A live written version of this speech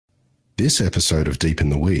This episode of Deep in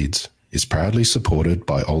the Weeds is proudly supported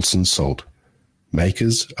by Olsen Salt,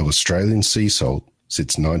 makers of Australian sea salt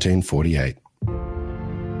since 1948.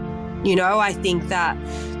 You know, I think that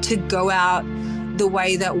to go out the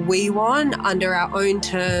way that we want, under our own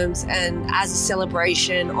terms and as a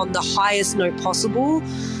celebration on the highest note possible,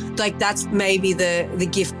 like that's maybe the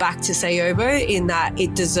gift back to Seiōbo, in that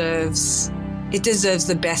it deserves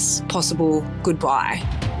the best possible goodbye.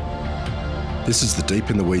 This is the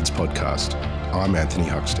Deep in the Weeds podcast. I'm Anthony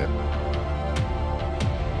Huckstep.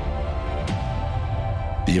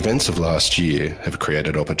 The events of last year have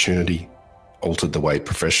created opportunity, altered the way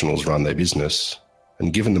professionals run their business,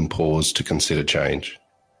 and given them pause to consider change.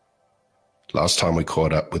 Last time we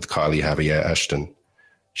caught up with Kylie Javier Ashton,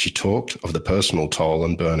 she talked of the personal toll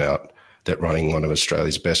and burnout that running one of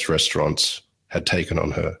Australia's best restaurants had taken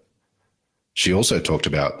on her. She also talked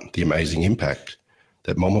about the amazing impact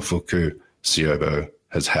that Momofuku Seiōbo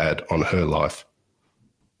has had on her life.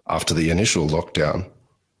 After the initial lockdown,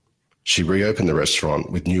 she reopened the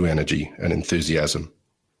restaurant with new energy and enthusiasm.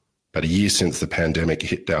 But a year since the pandemic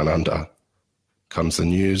hit down under, comes the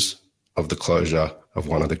news of the closure of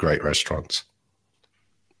one of the great restaurants.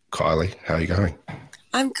 Kylie, how are you going?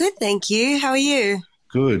 I'm good, thank you. How are you?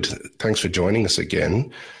 Good. Thanks for joining us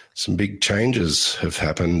again. Some big changes have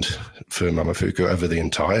happened for Momofuku over the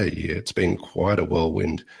entire year. It's been quite a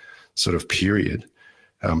whirlwind sort of period.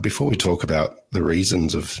 Before we talk about the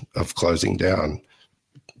reasons of closing down,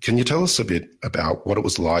 can you tell us a bit about what it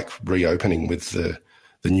was like reopening with the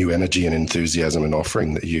new energy and enthusiasm and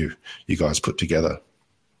offering that you guys put together?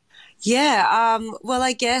 Yeah, well,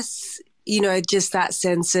 I guess, just that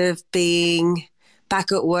sense of being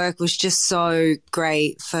back at work was just so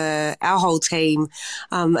great for our whole team.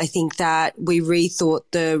 I think that we rethought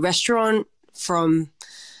the restaurant. From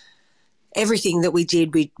everything that we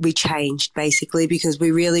did, we changed basically, because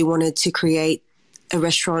we really wanted to create a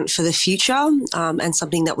restaurant for the future, and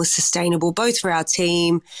something that was sustainable both for our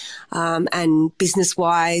team and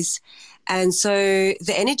business-wise. And so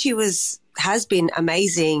the energy has been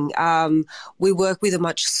amazing. We work with a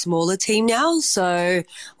much smaller team now, so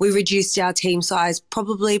we reduced our team size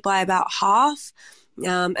probably by about half,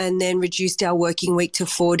 and then reduced our working week to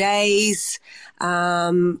 4 days.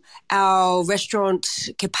 Our restaurant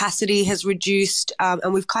capacity has reduced,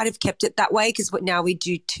 and we've kind of kept it that way because now we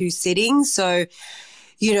do 2 sittings. So,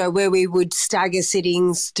 where we would stagger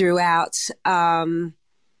sittings throughout the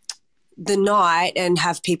night and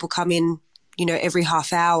have people come in, every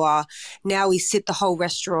half hour. Now we sit the whole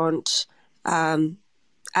restaurant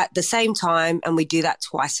at the same time, and we do that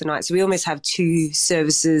twice a night. So we almost have 2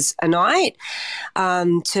 services a night,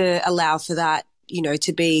 to allow for that,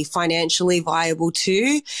 to be financially viable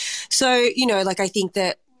too. So, I think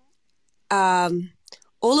that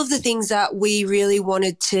all of the things that we really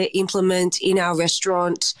wanted to implement in our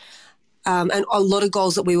restaurant, and a lot of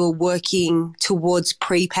goals that we were working towards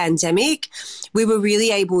pre-pandemic, we were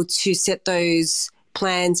really able to set those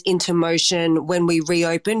plans into motion when we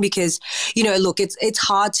reopened, because, look, it's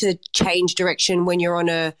hard to change direction when you're on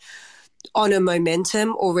a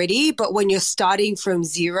momentum already, but when you're starting from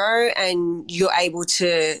zero and you're able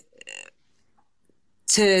to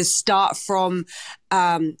start from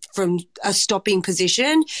a stopping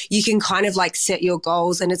position, you can kind of like set your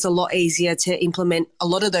goals, and it's a lot easier to implement a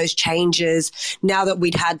lot of those changes now that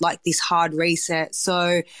we'd had like this hard reset.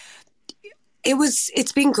 So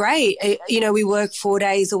it's been great. We work 4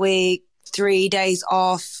 days a week, 3 days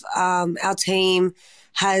off. Our team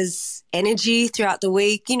has energy throughout the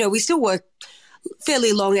week. We still work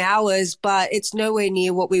fairly long hours, but it's nowhere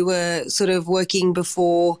near what we were sort of working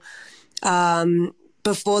before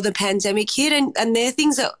the pandemic hit. And they're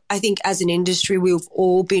things that I think as an industry we've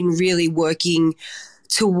all been really working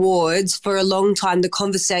towards for a long time. The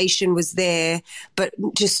conversation was there, but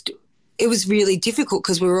just it was really difficult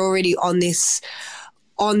because we were already on this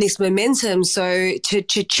momentum. So to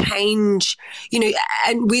change,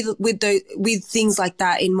 and with things like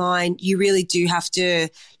that in mind, you really do have to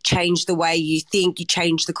change the way you think. You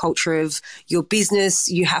change the culture of your business.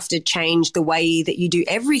 You have to change the way that you do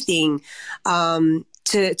everything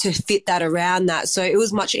to fit that around that. So it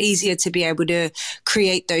was much easier to be able to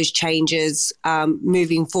create those changes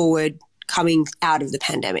moving forward, coming out of the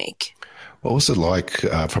pandemic. What was it like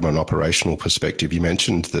from an operational perspective? You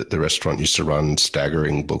mentioned that the restaurant used to run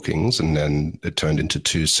staggering bookings, and then it turned into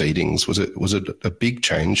 2 seatings. Was it a big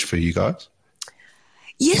change for you guys?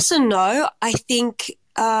 Yes and no. I think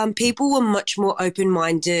people were much more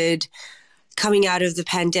open-minded coming out of the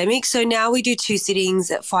pandemic. So now we do 2 sittings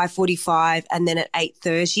at 5:45 and then at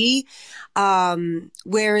 8:30,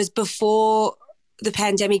 whereas before the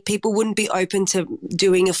pandemic, people wouldn't be open to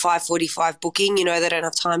doing a 5:45 booking. You know, they don't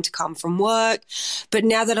have time to come from work. But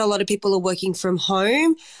now that a lot of people are working from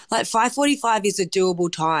home, like 5:45 is a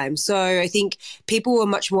doable time. So I think people were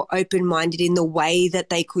much more open-minded in the way that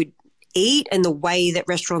they could eat and the way that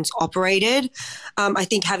restaurants operated. I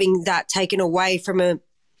think having that taken away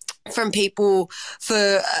from people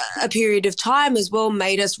for a period of time as well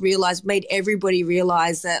made everybody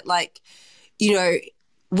realize that, like, you know,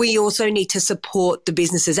 we also need to support the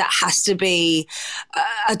businesses. It has to be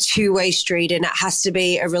a two-way street, and it has to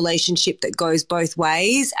be a relationship that goes both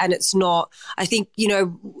ways. And it's not, I think, you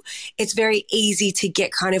know, it's very easy to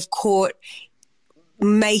get kind of caught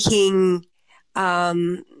making, I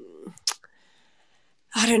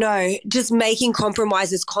don't know, just making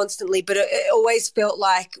compromises constantly. But it always felt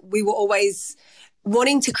like we were always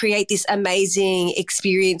wanting to create this amazing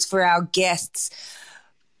experience for our guests.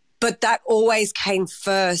 But that always came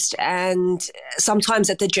first, and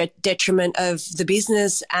sometimes at the detriment of the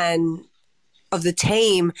business and of the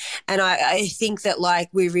team. And I think that, like,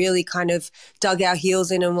 we really kind of dug our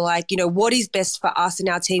heels in and were like, you know, what is best for us and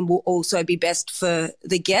our team will also be best for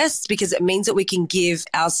the guests, because it means that we can give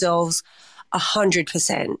ourselves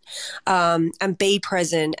 100%, and be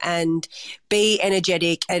present and be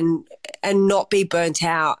energetic and not be burnt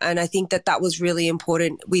out. And I think that was really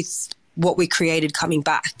important with what we created coming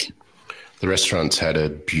back. The restaurant's had a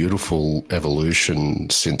beautiful evolution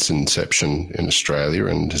since inception in Australia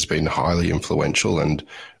and has been highly influential and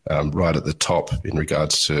right at the top in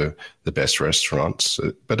regards to the best restaurants.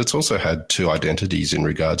 But it's also had two identities in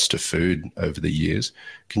regards to food over the years.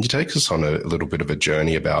 Can you take us on a little bit of a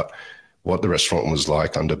journey about what the restaurant was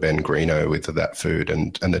like under Ben Greeno with that food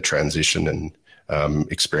and the transition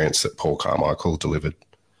and experience that Paul Carmichael delivered?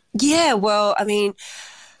 Yeah, well, I mean,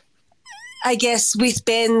 I guess with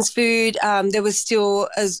Ben's food, there was still,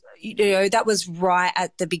 as you know, that was right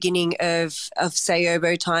at the beginning of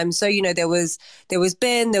Seiōbo time. So, you know, there was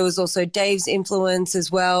Ben, there was also Dave's influence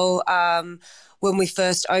as well. When we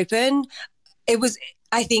first opened, it was,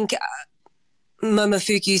 I think,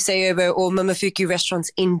 Momofuku Seiōbo or Momofuku restaurants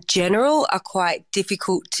in general are quite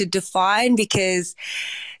difficult to define because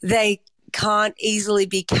they can't easily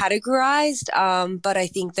be categorized. But I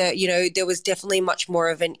think that, you know, there was definitely much more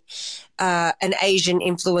of an Asian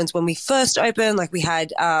influence when we first opened. Like, we had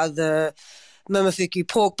the Momofuku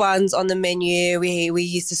pork buns on the menu. We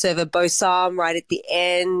used to serve a bosam right at the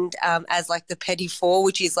end as like the petit four,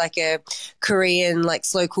 which is like a Korean like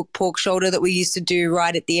slow cooked pork shoulder that we used to do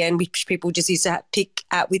right at the end, which people just used to pick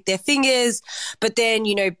at with their fingers. But then,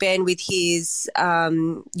 you know, Ben with his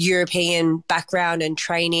European background and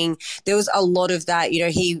training, there was a lot of that. You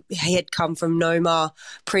know, he had come from Noma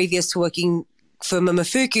previous to working for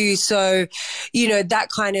Momofuku. So, you know, that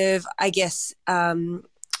kind of, I guess,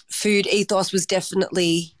 food ethos was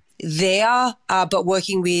definitely there, but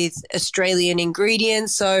working with Australian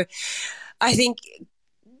ingredients. So I think,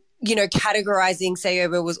 you know, categorizing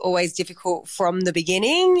Seiōbo was always difficult from the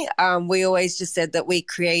beginning. We always just said that we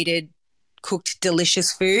created cooked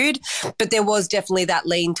delicious food, but there was definitely that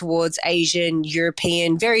lean towards Asian,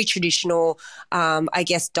 European, very traditional, I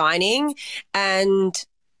guess, dining. And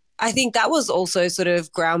I think that was also sort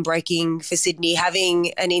of groundbreaking for Sydney,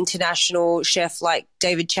 having an international chef like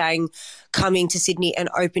David Chang coming to Sydney and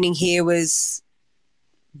opening here was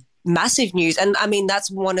massive news. And I mean,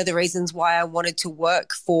 that's one of the reasons why I wanted to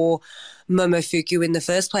work for Momofuku in the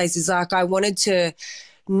first place, is like I wanted to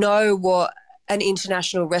know what an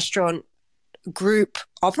international restaurant group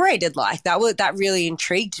operated like. That really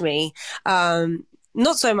intrigued me.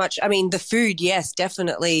 Not so much, I mean, the food, yes,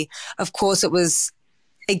 definitely. Of course, it was,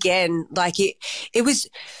 again, like it was,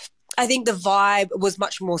 I think the vibe was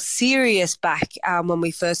much more serious back when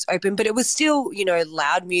we first opened, but it was still, you know,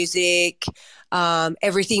 loud music.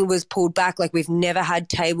 Everything was pulled back. Like, we've never had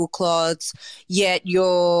tablecloths, yet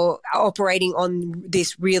you're operating on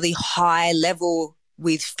this really high level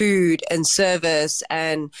with food and service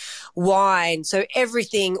and wine. So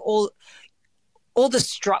everything, all the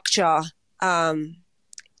structure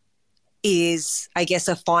is, I guess,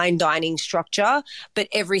 a fine dining structure, but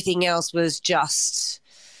everything else was just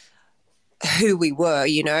who we were,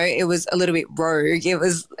 you know. It was a little bit rogue. It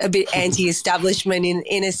was a bit anti-establishment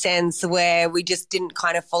in a sense, where we just didn't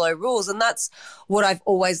kind of follow rules. And that's what I've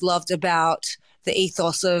always loved about the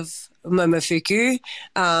ethos of Momofuku,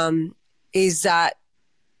 is that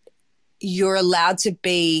you're allowed to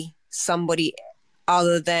be somebody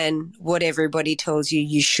other than what everybody tells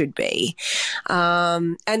you should be.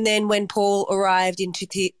 And then when Paul arrived in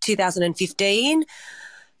 2015,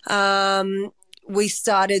 we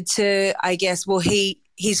started to, I guess, well,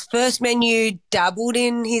 his first menu dabbled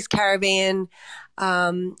in his Caribbean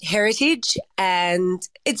heritage, and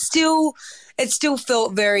it still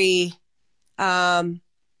felt very, I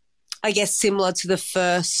guess, similar to the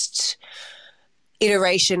first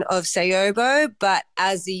iteration of Seiōbo. But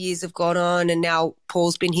as the years have gone on, and now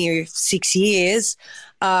Paul's been here 6 years,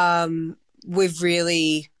 we've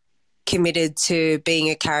really committed to being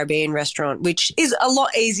a Caribbean restaurant, which is a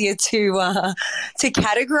lot easier to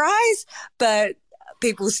categorize, but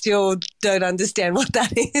people still don't understand what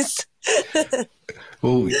that is.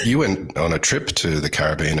 Well, you went on a trip to the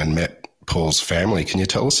Caribbean and met Paul's family. Can you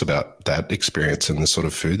tell us about that experience and the sort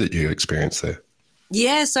of food that you experienced there?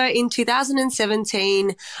 Yeah, so in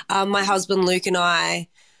 2017, my husband Luke and I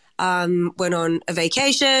went on a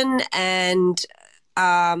vacation, and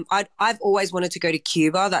I've always wanted to go to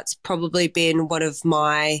Cuba. That's probably been one of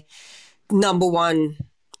my number one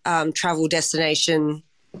travel destination,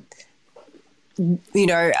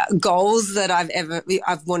 goals that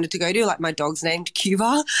I've wanted to go to. Like, my dog's named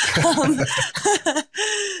Cuba.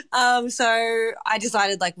 So I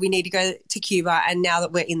decided, like, we need to go to Cuba. And now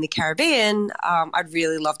that we're in the Caribbean, I'd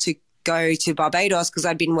really love to go to Barbados, because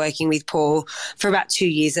I'd been working with Paul for about 2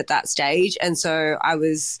 years at that stage. And so I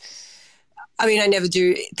never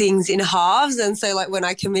do things in halves. And so, like, when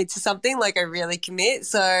I commit to something, like, I really commit.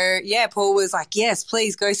 So, yeah, Paul was like, yes,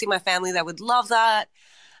 please go see my family. They would love that.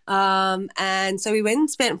 And so we went and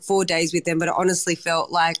spent 4 days with them, but it honestly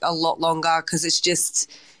felt like a lot longer, because it's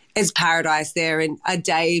paradise there, and a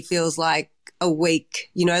day feels like a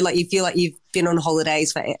week, like you feel like you've been on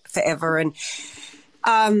holidays forever. And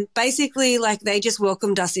basically, like, they just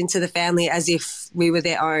welcomed us into the family as if we were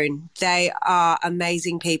their own. They are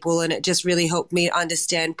amazing people, and it just really helped me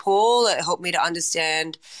understand Paul. It helped me to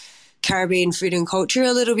understand Caribbean food and culture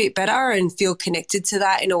a little bit better and feel connected to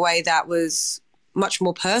that in a way that was much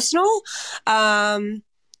more personal.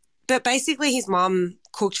 But basically, his mum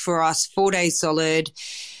cooked for us 4 days solid.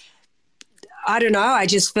 I don't know, I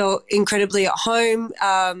just felt incredibly at home.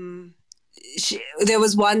 There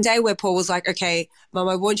was one day where Paul was like, okay, Mum,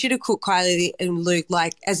 I want you to cook Kylie and Luke,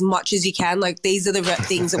 like, as much as you can. Like, these are the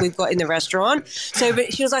things that we've got in the restaurant. So,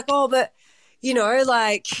 but she was like, oh, but,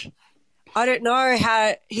 like, I don't know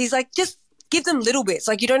how. He's like, just give them little bits.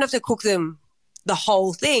 Like, you don't have to cook them the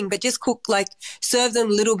whole thing, but just cook, like, serve them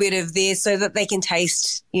a little bit of this so that they can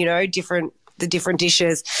taste, the different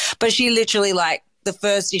dishes. But she literally, like, the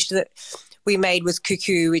first dish that we made was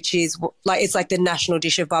cuckoo, which is like, it's like the national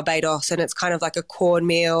dish of Barbados, and it's kind of like a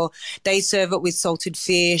cornmeal. They serve it with salted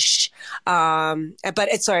fish, but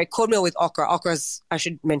it's cornmeal with okra. I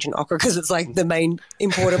should mention okra because it's like the main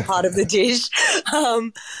important part of the dish.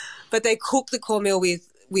 But they cook the cornmeal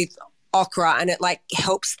with okra, and it, like,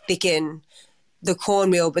 helps thicken the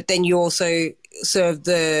cornmeal. But then you also serve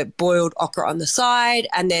the boiled okra on the side,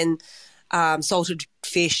 and then salted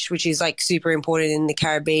fish, which is, like, super important in the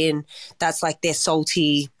Caribbean. That's like their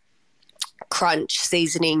salty crunch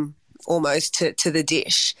seasoning almost to the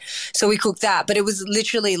dish. So we cooked that, but it was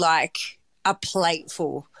literally like a plate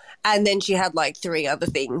full. And then she had, like, 3 other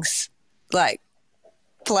things, like,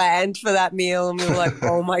 planned for that meal, and we were like,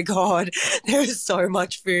 oh my God, there is so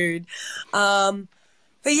much food. But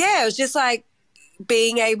yeah, it was just like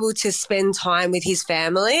being able to spend time with his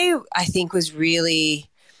family, I think, was really,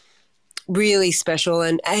 really special,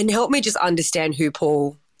 and helped me just understand who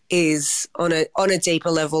Paul is on a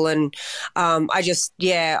deeper level. And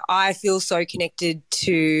I feel so connected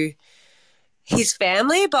to his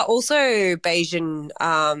family, but also Bayesian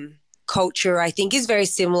culture, I think, is very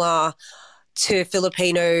similar to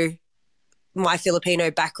my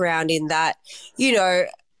Filipino background, in that,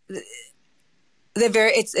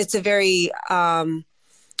 it's a very a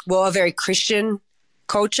very Christian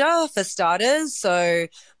culture, for starters. So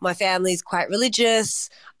my family's quite religious,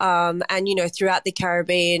 and throughout the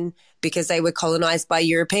Caribbean, because they were colonized by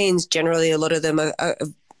Europeans, generally a lot of them are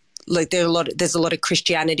like, there's a lot of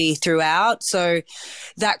Christianity throughout. So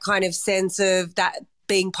that kind of sense of that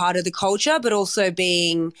being part of the culture, but also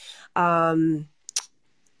being I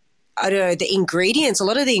don't know, the ingredients, a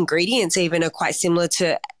lot of the ingredients even are quite similar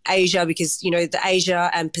to Asia, because, the Asia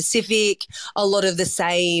and Pacific, a lot of the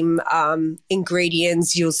same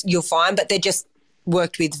ingredients you'll find, but they're just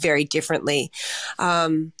worked with very differently.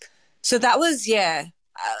 So that was, like,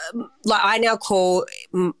 I now call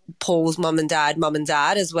Paul's mum and dad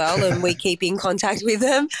as well, and we keep in contact with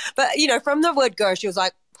them. But, from the word go, she was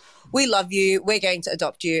like, we love you, we're going to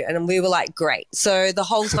adopt you. And we were like, great. So the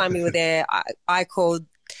whole time we were there, I called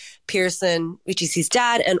Pearson, which is his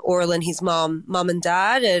dad, and Orlin, his mum and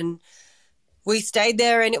dad, and we stayed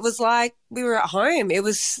there, and it was like we were at home. It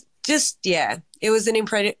was just, it was an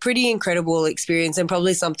pretty incredible experience, and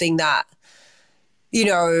probably something that,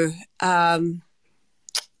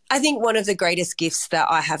 I think one of the greatest gifts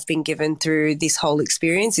that I have been given through this whole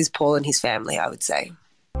experience is Paul and his family, I would say.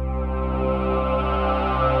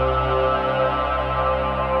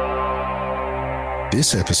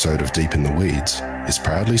 This episode of Deep in the Weeds is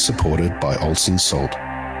proudly supported by Olsen's Salt,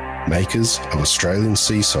 makers of Australian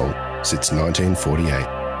sea salt since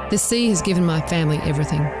 1948. The sea has given my family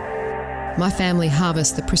everything. My family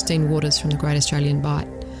harvests the pristine waters from the Great Australian Bight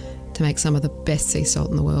to make some of the best sea salt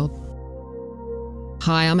in the world.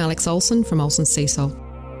 Hi, I'm Alex Olsen from Olsen's Sea Salt.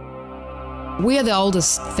 We are the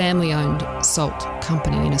oldest family-owned salt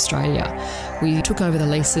company in Australia. We took over the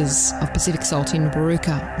leases of Pacific Salt in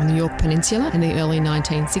Baruka on the Yorke Peninsula in the early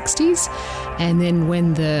 1960s. And then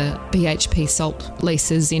when the BHP salt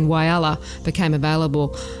leases in Whyalla became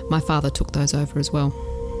available, my father took those over as well.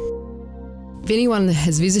 If anyone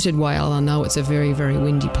has visited Whyalla, know it's a very, very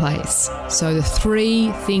windy place. So the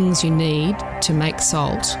three things you need to make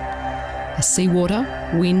salt are seawater,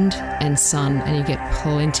 wind and sun, and you get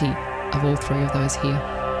plenty of all three of those here.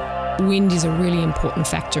 Wind is a really important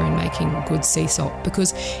factor in making good sea salt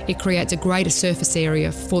because it creates a greater surface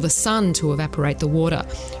area for the sun to evaporate the water,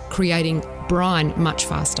 creating brine much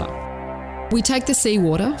faster. We take the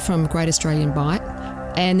seawater from Great Australian Bight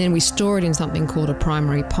and then we store it in something called a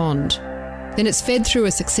primary pond. Then it's fed through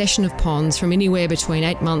a succession of ponds from anywhere between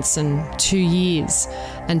 8 months and 2 years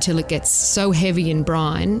until it gets so heavy in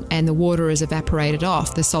brine and the water is evaporated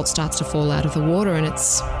off, the salt starts to fall out of the water, and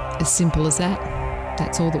it's as simple as that.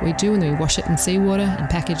 That's all that we do, and then we wash it in seawater and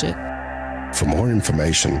package it. For more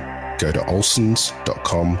information, go to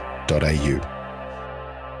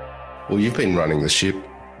olsens.com.au. Well, you've been running the ship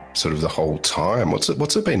sort of the whole time. What's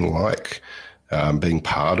it been like being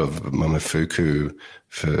part of Momofuku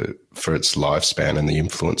for its lifespan and the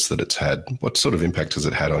influence that it's had? What sort of impact has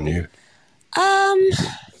it had on you? I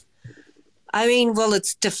mean, well,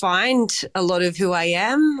 it's defined a lot of who I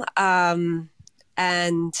am,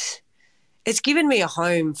 and it's given me a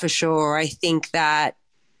home for sure. I think that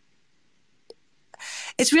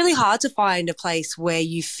it's really hard to find a place where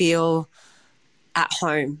you feel at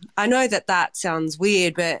home. I know that sounds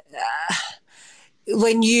weird, but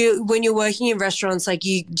when you're working in restaurants, like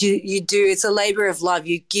you do, it's a labor of love.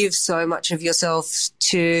 You give so much of yourself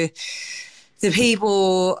to the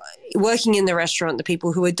people working in the restaurant, the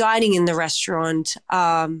people who are dining in the restaurant,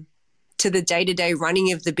 to the day-to-day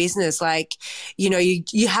running of the business. Like, you know,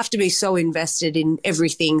 you have to be so invested in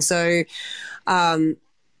everything. So, you know,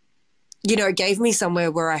 it gave me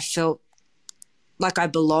somewhere where I felt like I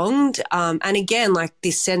belonged. And again, like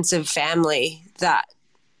this sense of family that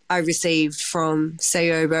I received from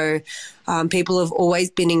Seiōbo. People have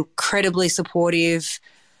always been incredibly supportive.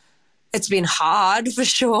 It's been hard for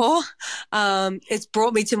sure. It's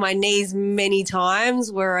brought me to my knees many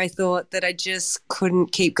times where I thought that I just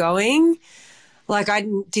couldn't keep going. Like I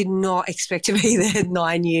did not expect to be there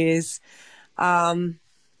 9 years. And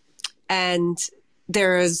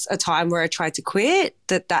there was a time where I tried to quit,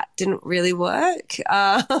 that didn't really work.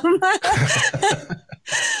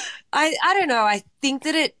 I don't know. I think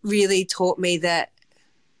that it really taught me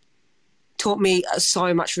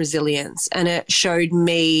so much resilience, and it showed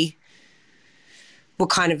me what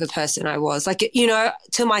kind of a person I was. Like, you know,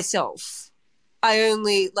 to myself,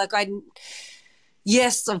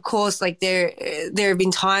 yes, of course, like there have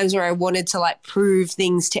been times where I wanted to like prove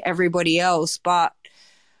things to everybody else, but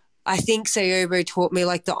I think Seiōbo taught me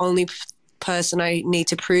like the only person I need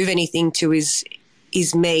to prove anything to is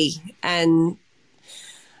me. And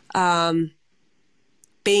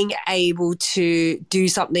being able to do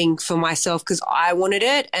something for myself because I wanted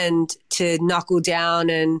it, and to knuckle down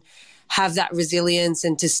and have that resilience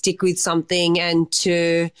and to stick with something and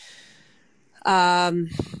to I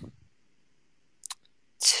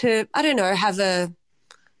don't know, have a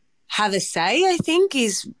say, I think,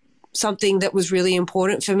 is something that was really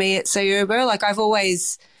important for me at Seiōbo. Like I've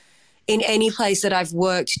always, in any place that I've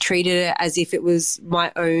worked, treated it as if it was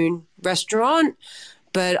my own restaurant.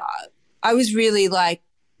 But I was really like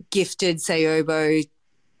gifted Seiōbo.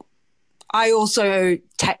 I also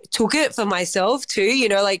took it for myself too, you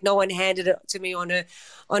know, like no one handed it to me on a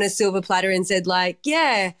silver platter and said like,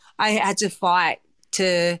 yeah, I had to fight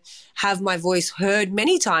to have my voice heard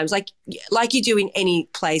many times, like you do in any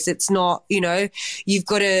place. It's not, you know, you've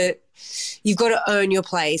got to earn your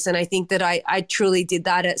place. And I think that I truly did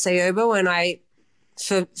that at Seiōbo. And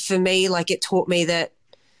for me, like it taught me that,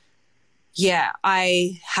 yeah,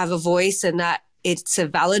 I have a voice and that it's a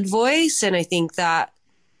valid voice. And I think that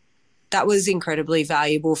was incredibly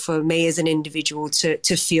valuable for me as an individual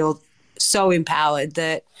to feel so empowered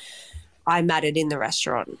that I mattered in the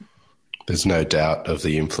restaurant. There's no doubt of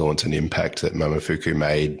the influence and impact that Momofuku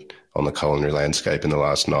made on the culinary landscape in the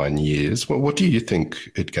last 9 years. Well, what do you think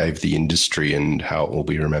it gave the industry and how it will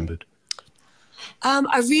be remembered?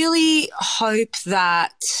 I really hope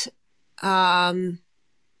that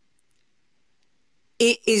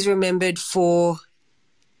it is remembered for,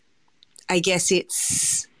 I guess,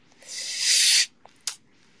 its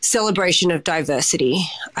celebration of diversity,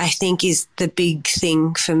 I think, is the big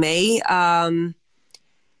thing for me.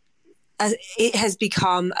 It has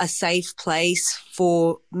become a safe place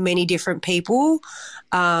for many different people,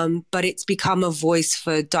 but it's become a voice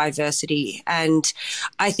for diversity. And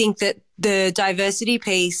I think that the diversity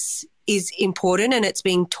piece is important and it's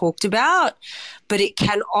being talked about, but it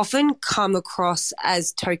can often come across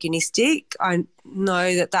as tokenistic. I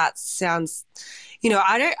know that sounds,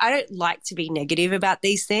 I don't like to be negative about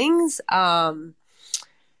these things,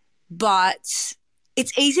 but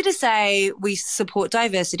it's easy to say we support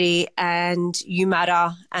diversity and you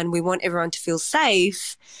matter and we want everyone to feel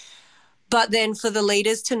safe, but then for the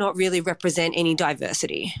leaders to not really represent any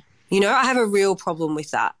diversity. I have a real problem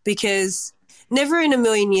with that because never in a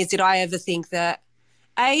million years did I ever think that,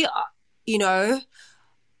 I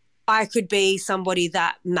could be somebody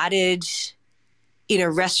that mattered in a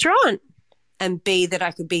restaurant, and B, that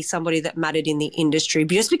I could be somebody that mattered in the industry,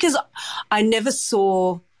 just because I never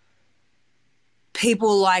saw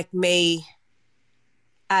people like me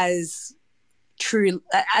as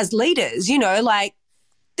leaders,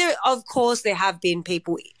 of course there have been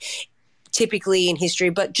people typically in history,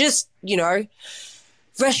 but just,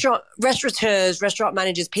 restaurateurs, restaurant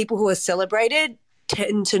managers, people who are celebrated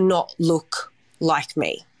tend to not look like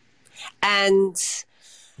me. And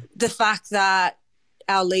the fact that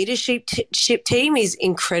our leadership team is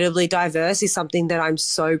incredibly diverse is something that I'm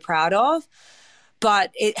so proud of.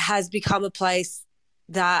 But it has become a place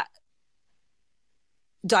that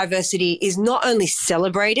diversity is not only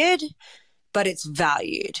celebrated, but it's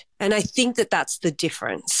valued. And I think that that's the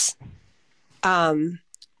difference,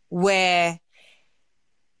 where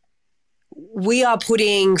we are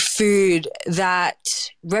putting food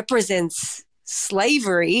that represents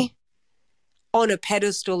slavery on a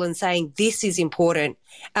pedestal and saying this is important.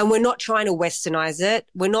 And we're not trying to westernize it.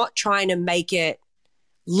 We're not trying to make it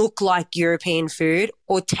look like European food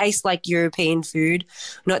or taste like European food.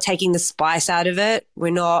 We're not taking the spice out of it.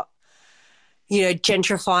 We're not,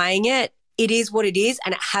 gentrifying it. It is what it is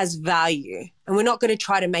and it has value. And we're not going to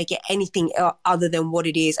try to make it anything other than what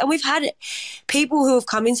it is. And we've had people who have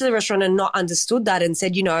come into the restaurant and not understood that and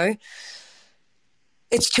said,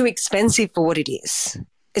 it's too expensive for what it is.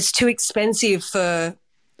 It's too expensive for,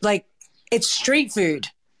 it's street food,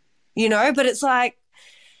 but it's like,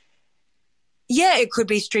 yeah, it could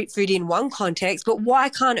be street food in one context, but why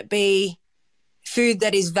can't it be food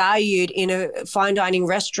that is valued in a fine dining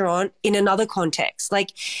restaurant in another context?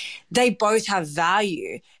 They both have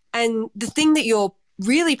value. And the thing that you're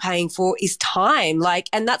really paying for is time.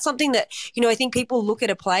 And that's something that, I think people look at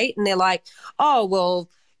a plate and they're like, oh, well,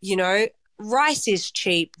 rice is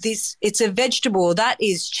cheap. It's a vegetable that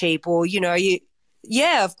is cheap, or,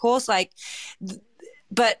 yeah, of course,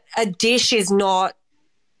 but a dish is not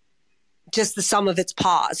just the sum of its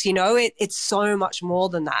parts, it's so much more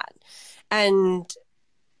than that. And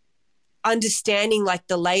understanding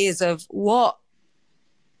the layers of what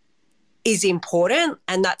is important.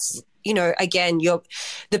 And that's, again,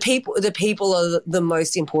 the people are the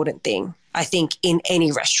most important thing, I think, in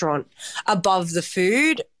any restaurant. Above the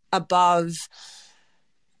food, above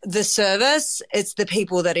the service, it's the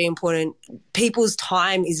people that are important. People's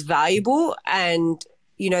time is valuable. And,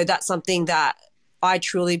 that's something that I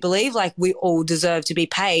truly believe, we all deserve to be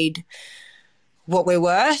paid what we're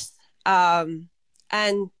worth. And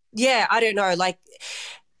yeah, I don't know,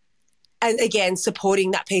 and again,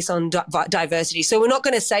 supporting that piece on diversity. So we're not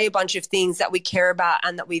going to say a bunch of things that we care about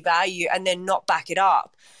and that we value and then not back it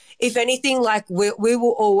up. If anything, we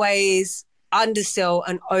will always undersell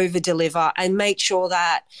and over-deliver and make sure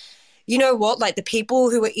that, the people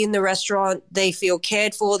who are in the restaurant, they feel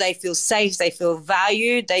cared for, they feel safe, they feel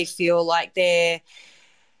valued, they feel like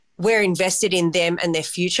we're invested in them and their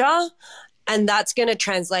future. And that's going to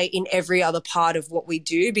translate in every other part of what we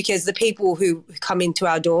do, because the people who come into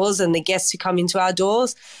our doors and the guests who come into our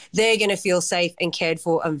doors, they're going to feel safe and cared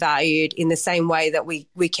for and valued in the same way that we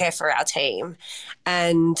care for our team.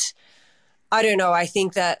 And I don't know, I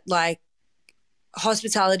think that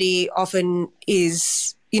hospitality often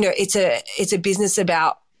is, it's a business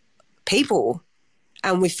about people,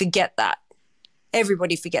 and we forget that.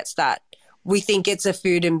 Everybody forgets that. We think it's a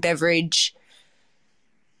food and beverage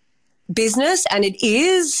business, and it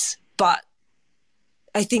is, but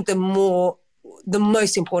I think the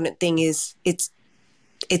most important thing is it's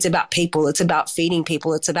it's about people. It's about feeding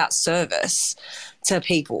people. It's about service to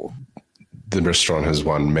people. The restaurant has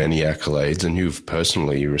won many accolades, and you've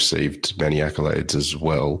personally received many accolades as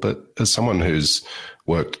well. But as someone who's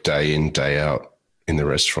worked day in, day out in the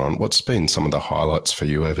restaurant, what's been some of the highlights for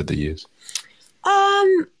you over the years?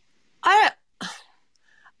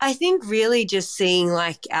 I think really just seeing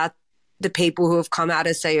like the people who have come out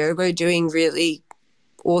of Seiōbo doing really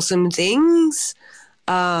awesome things.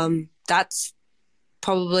 That's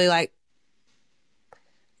probably like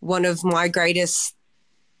one of my greatest,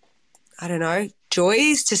 I don't know,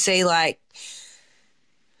 joys to see like,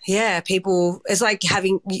 yeah, people, it's like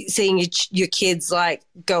seeing your kids like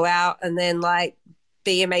go out and then like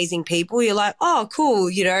be amazing people. You're like, oh, cool.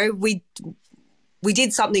 You know, we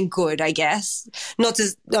did something good, I guess.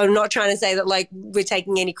 I'm not trying to say that like we're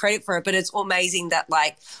taking any credit for it, but it's amazing that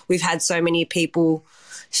like we've had so many people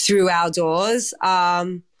through our doors.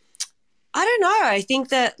 I don't know. I think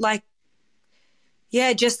that like,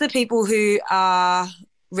 yeah, just the people who are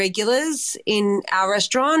regulars in our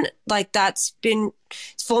restaurant, like that's been,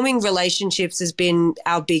 forming relationships has been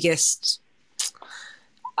our biggest,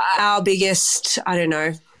 I don't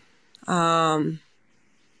know,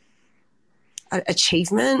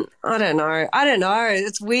 achievement. I don't know.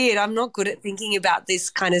 It's weird. I'm not good at thinking about this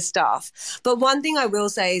kind of stuff. But one thing I will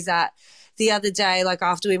say is that the other day, like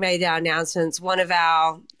after we made our announcements, one of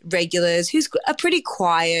our regulars, who's a pretty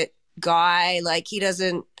quiet guy, like he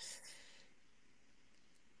doesn't,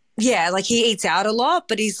 yeah, like he eats out a lot,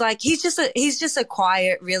 but he's just a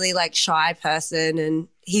quiet, really like shy person, and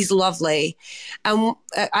he's lovely. And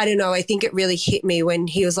I don't know, I think it really hit me when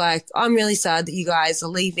he was like, I'm really sad that you guys are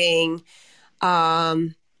leaving.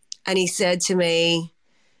 And he said to me,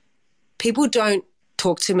 people don't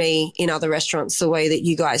talk to me in other restaurants the way that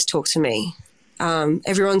you guys talk to me.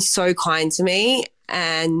 Everyone's so kind to me,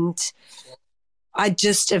 and I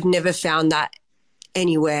just have never found that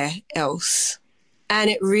anywhere else. And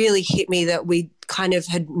it really hit me that we kind of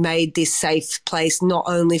had made this safe place not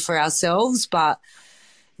only for ourselves, but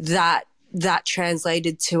that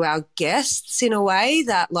translated to our guests in a way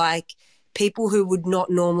that like people who would not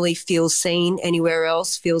normally feel seen anywhere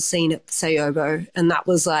else feel seen at Seiōbo. And that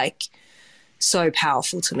was like so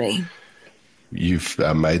powerful to me. You've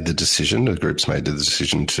made the decision, the group's made the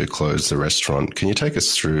decision to close the restaurant. Can you take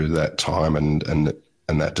us through that time and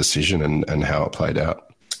that decision and how it played out?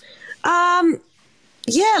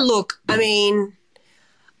 Yeah, look, I mean,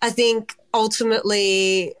 I think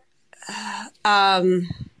ultimately, you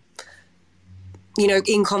know,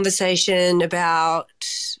 in conversation about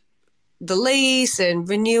the lease and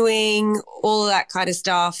renewing, all of that kind of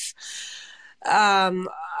stuff,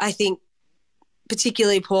 I think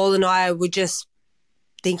particularly Paul and I were just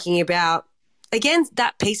thinking about, again,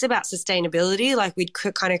 that piece about sustainability. Like we'd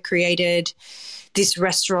kind of created this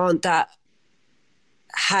restaurant that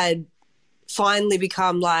had finally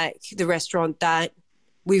become like the restaurant that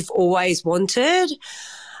we've always wanted.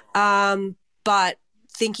 But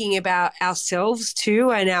thinking about ourselves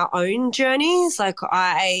too and our own journeys, like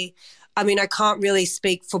I mean, I can't really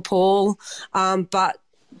speak for Paul, but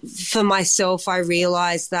for myself, I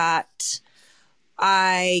realized that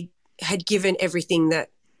I had given everything that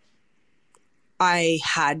I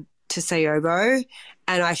had to Seiōbo,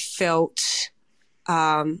 and I felt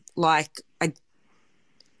like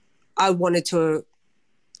I wanted to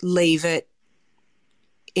leave it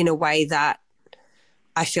in a way that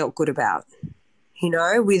I felt good about, you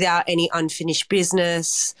know, without any unfinished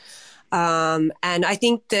business. And I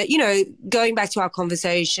think that, you know, going back to our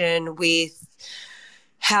conversation with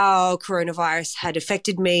how coronavirus had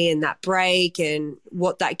affected me and that break and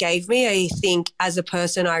what that gave me, I think as a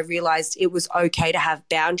person I realised it was okay to have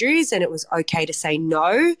boundaries and it was okay to say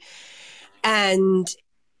no. And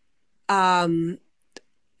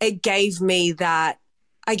it gave me that,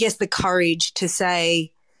 I guess, the courage to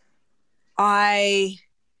say, I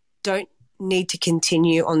don't need to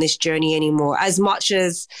continue on this journey anymore. As much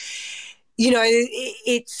as, you know,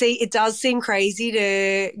 it does seem crazy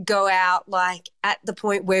to go out like at the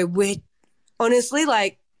point where we're honestly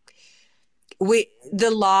like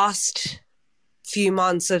the last few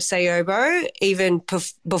months of Seiōbo, even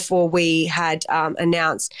before we had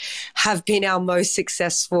announced, have been our most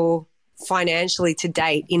successful financially to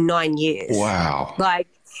date in 9 years. Wow. Like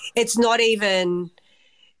it's not even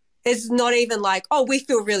like, oh, we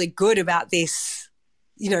feel really good about this,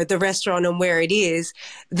 you know, the restaurant and where it is.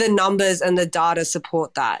 The numbers and the data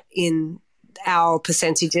support that in our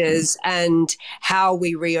percentages and how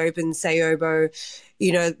we reopened Seiōbo,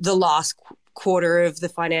 you know, the last quarter of the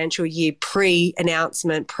financial year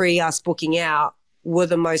pre-announcement, pre us booking out, were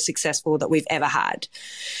the most successful that we've ever had.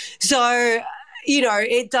 So,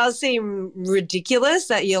 it does seem ridiculous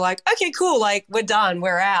that you're like, okay, cool, like we're done,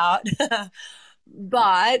 we're out.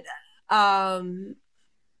 But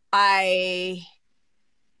I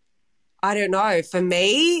don't know. For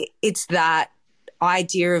me, it's that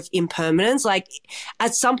idea of impermanence. Like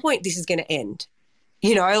at some point this is going to end,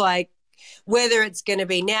 like whether it's going to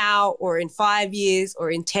be now or in 5 years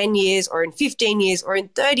or in 10 years or in 15 years or in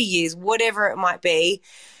 30 years, whatever it might be,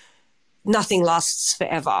 nothing lasts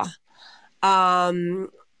forever. And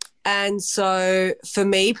so for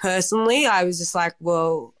me personally, I was just like,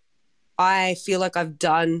 well, I feel like I've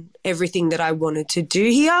done everything that I wanted to do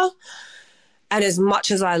here. And as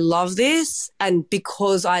much as I love this, and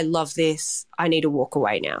because I love this, I need to walk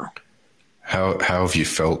away now. How have you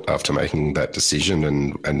felt after making that decision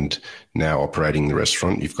and now operating the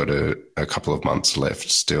restaurant? You've got a couple of months left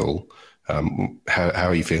still. How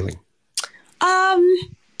are you feeling?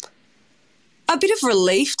 A bit of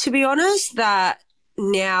relief, to be honest, that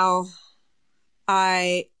now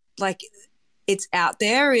it's out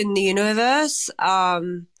there in the universe,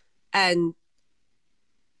 and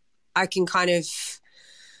I can kind of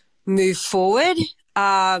move forward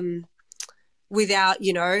without,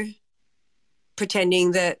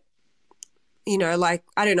 pretending that, like,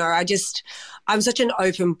 I don't know, I'm such an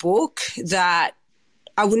open book that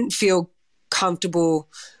I wouldn't feel comfortable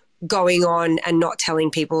going on and not telling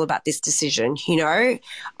people about this decision.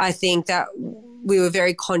 I think that we were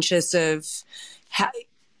very conscious of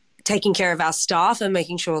taking care of our staff and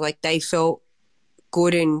making sure like they felt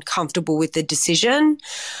good and comfortable with the decision.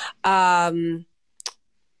 Obviously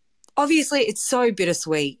it's so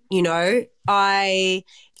bittersweet, I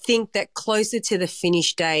think that closer to the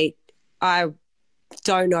finish date, I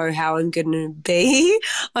don't know how I'm going to be.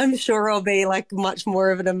 I'm sure I'll be like much more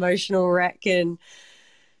of an emotional wreck and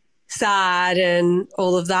sad and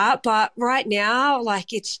all of that. But right now,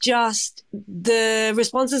 like, it's just the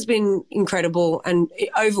response has been incredible and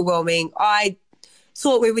overwhelming. I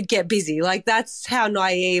thought we would get busy. Like, that's how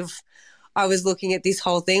naive I was looking at this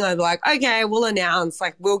whole thing. I'm like, okay, we'll announce,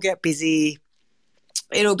 like, we'll get busy.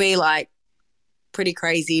 It'll be like pretty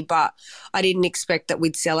crazy, but I didn't expect that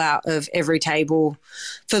we'd sell out of every table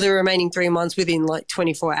for the remaining 3 months within like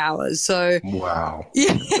 24 hours. So wow.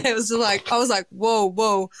 Yeah, it was like, I was like,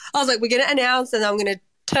 whoa. I was like, we're going to announce and I'm going to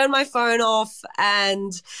turn my phone off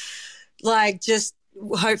and like just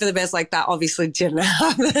hope for the best. Like, that obviously didn't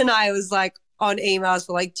happen. I was like on emails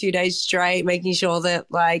for like 2 days straight, making sure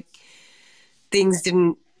that like things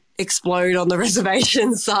didn't explode on the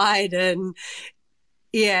reservation side, and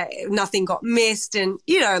yeah, nothing got missed. And,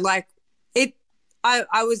 like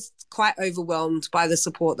I was quite overwhelmed by the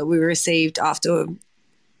support that we received after,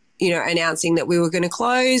 announcing that we were going to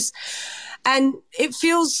close. And it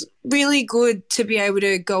feels really good to be able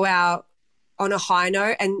to go out on a high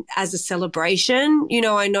note and as a celebration.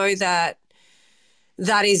 I know that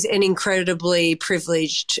is an incredibly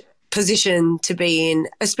privileged position to be in,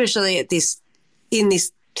 especially in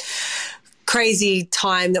this crazy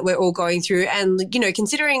time that we're all going through. And,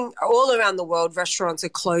 considering all around the world, restaurants are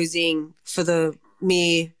closing for the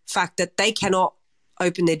mere fact that they cannot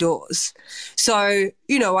open their doors. So,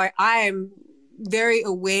 I am very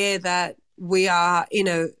aware that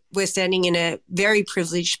we're standing in a very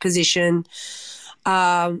privileged position.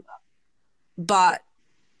 But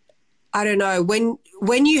I don't know,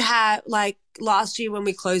 when you have, like last year when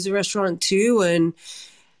we closed the restaurant too, and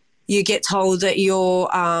you get told that you're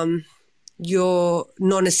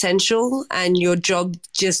non-essential and your job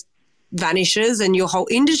just vanishes and your whole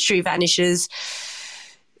industry vanishes,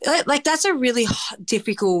 like that's a really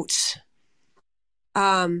difficult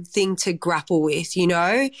thing to grapple with,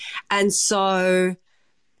 And so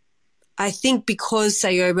I think because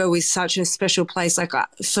Seiōbo is such a special place, like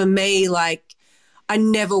for me, like I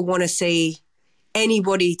never want to see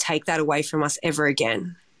anybody take that away from us ever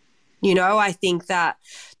again. I think that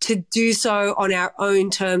to do so on our own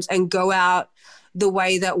terms and go out the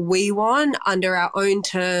way that we want under our own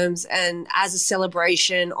terms and as a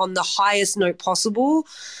celebration on the highest note possible,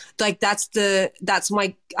 like that's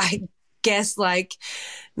my, I guess, like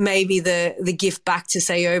maybe the gift back to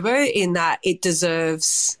Seiōbo, in that it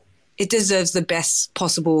deserves the best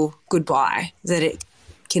possible goodbye that it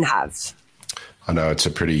can have. I know it's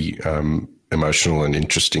a pretty emotional and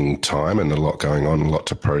interesting time and a lot going on, a lot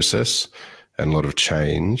to process and a lot of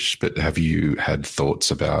change. But have you had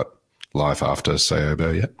thoughts about life after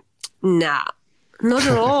Seiōbo yet? Nah, not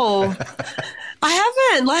at all. I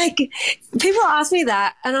haven't. Like, people ask me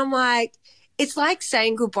that and I'm like, it's like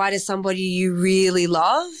saying goodbye to somebody you really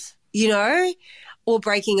love, or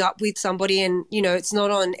breaking up with somebody and, it's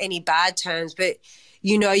not on any bad terms, but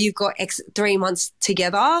you've got 3 months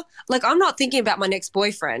together. Like, I'm not thinking about my next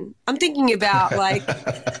boyfriend. I'm thinking about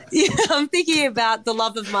I'm thinking about the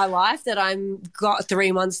love of my life that I'm got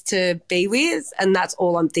 3 months to be with, and that's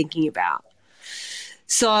all I'm thinking about.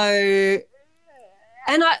 So,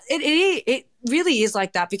 and it really is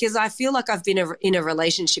like that, because I feel like I've been in a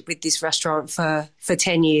relationship with this restaurant for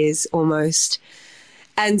 10 years almost.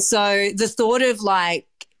 And so the thought of like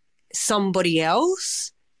somebody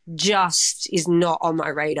else just is not on my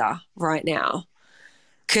radar right now,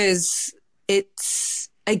 because it's,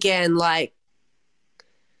 again, like,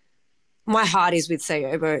 my heart is with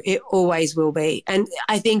Seiōbo. It always will be. And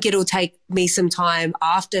I think it'll take me some time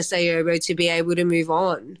after Seiōbo to be able to move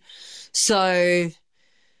on. So,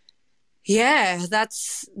 yeah,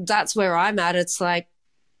 that's where I'm at. It's like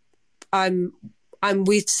I'm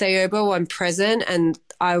with Seiōbo, I'm present, and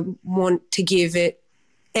I want to give it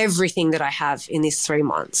everything that I have in this 3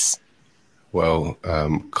 months. Well,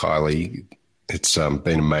 Kylie, it's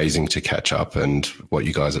been amazing to catch up, and what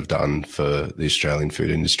you guys have done for the Australian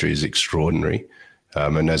food industry is extraordinary.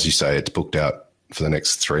 And as you say, it's booked out for the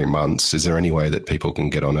next 3 months. Is there any way that people can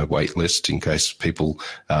get on a wait list in case people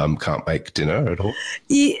can't make dinner at all?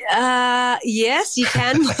 Yes, you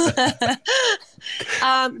can.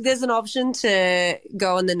 There's an option to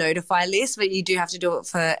go on the notify list, but you do have to do it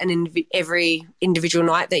for every individual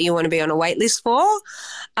night that you want to be on a wait list for.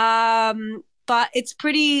 But it's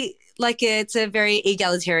pretty, like, it's a very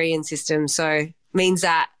egalitarian system, so it means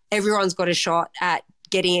that everyone's got a shot at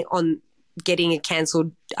getting a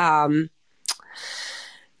cancelled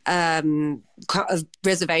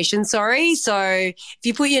reservation, sorry. So if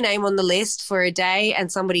you put your name on the list for a day and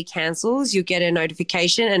somebody cancels, you get a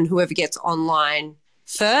notification, and whoever gets online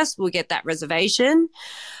first will get that reservation.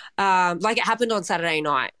 Like, it happened on Saturday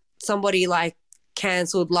night. Somebody like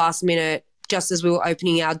cancelled last minute just as we were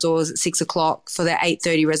opening our doors at 6 o'clock for their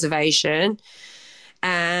 8:30 reservation.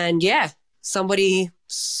 And yeah, somebody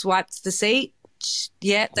swiped the seat.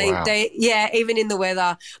 Yeah, even in the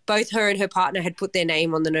weather, both her and her partner had put their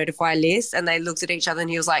name on the notify list, and they looked at each other, and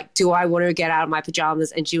he was like, do I want to get out of my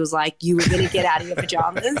pajamas? And she was like, you were going to get out of your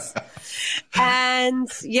pajamas. And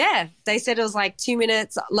yeah, they said it was like 2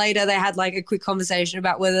 minutes later, they had like a quick conversation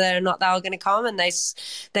about whether or not they were going to come, and they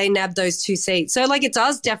nabbed those 2 seats. So like, it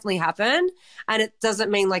does definitely happen, and it doesn't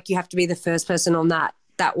mean like you have to be the first person on that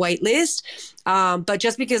wait list. But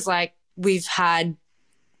just because like we've had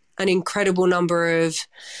an incredible number of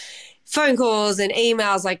phone calls and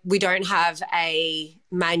emails, like, we don't have a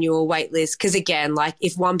manual wait list, because again, like,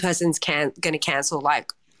 if one person's going to cancel,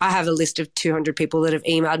 like, I have a list of 200 people that have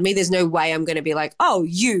emailed me. There's no way I'm going to be like, oh,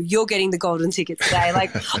 you're getting the golden ticket today.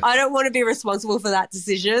 Like, I don't want to be responsible for that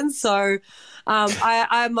decision. So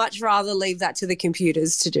I much rather leave that to the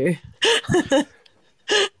computers to do.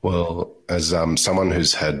 Well, as someone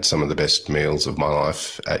who's had some of the best meals of my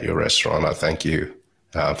life at your restaurant, I thank you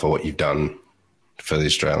for what you've done for the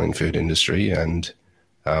Australian food industry, and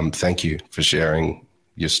thank you for sharing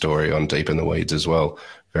your story on Deep in the Weeds as well.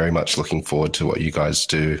 Very much looking forward to what you guys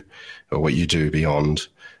do, or what you do beyond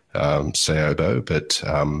Seiōbo, but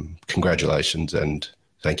congratulations and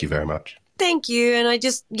thank you very much. Thank you. And I'm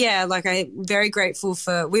very grateful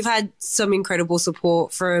we've had some incredible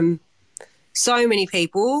support from so many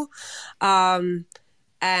people, and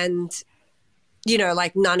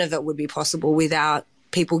like, none of it would be possible without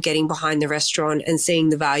people getting behind the restaurant and seeing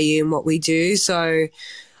the value in what we do. So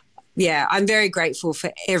yeah, I'm very grateful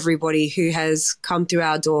for everybody who has come through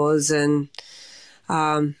our doors and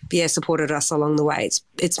supported us along the way.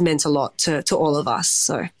 It's meant a lot to all of us.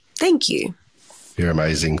 So thank you. You're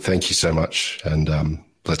amazing. Thank you so much. And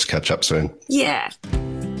let's catch up soon. Yeah.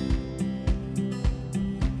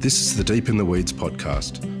 This is the Deep in the Weeds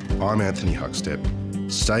podcast. I'm Anthony Huckstep.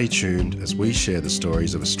 Stay tuned as we share the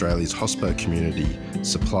stories of Australia's hospo community,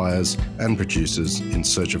 suppliers and producers in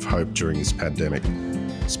search of hope during this pandemic.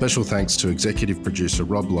 Special thanks to executive producer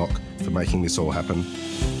Rob Locke for making this all happen.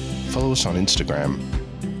 Follow us on Instagram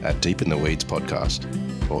at Deep in the Weeds Podcast,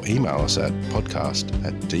 or email us at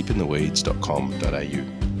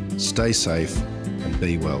podcast@deepintheweeds.com.au. Stay safe and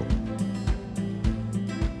be well.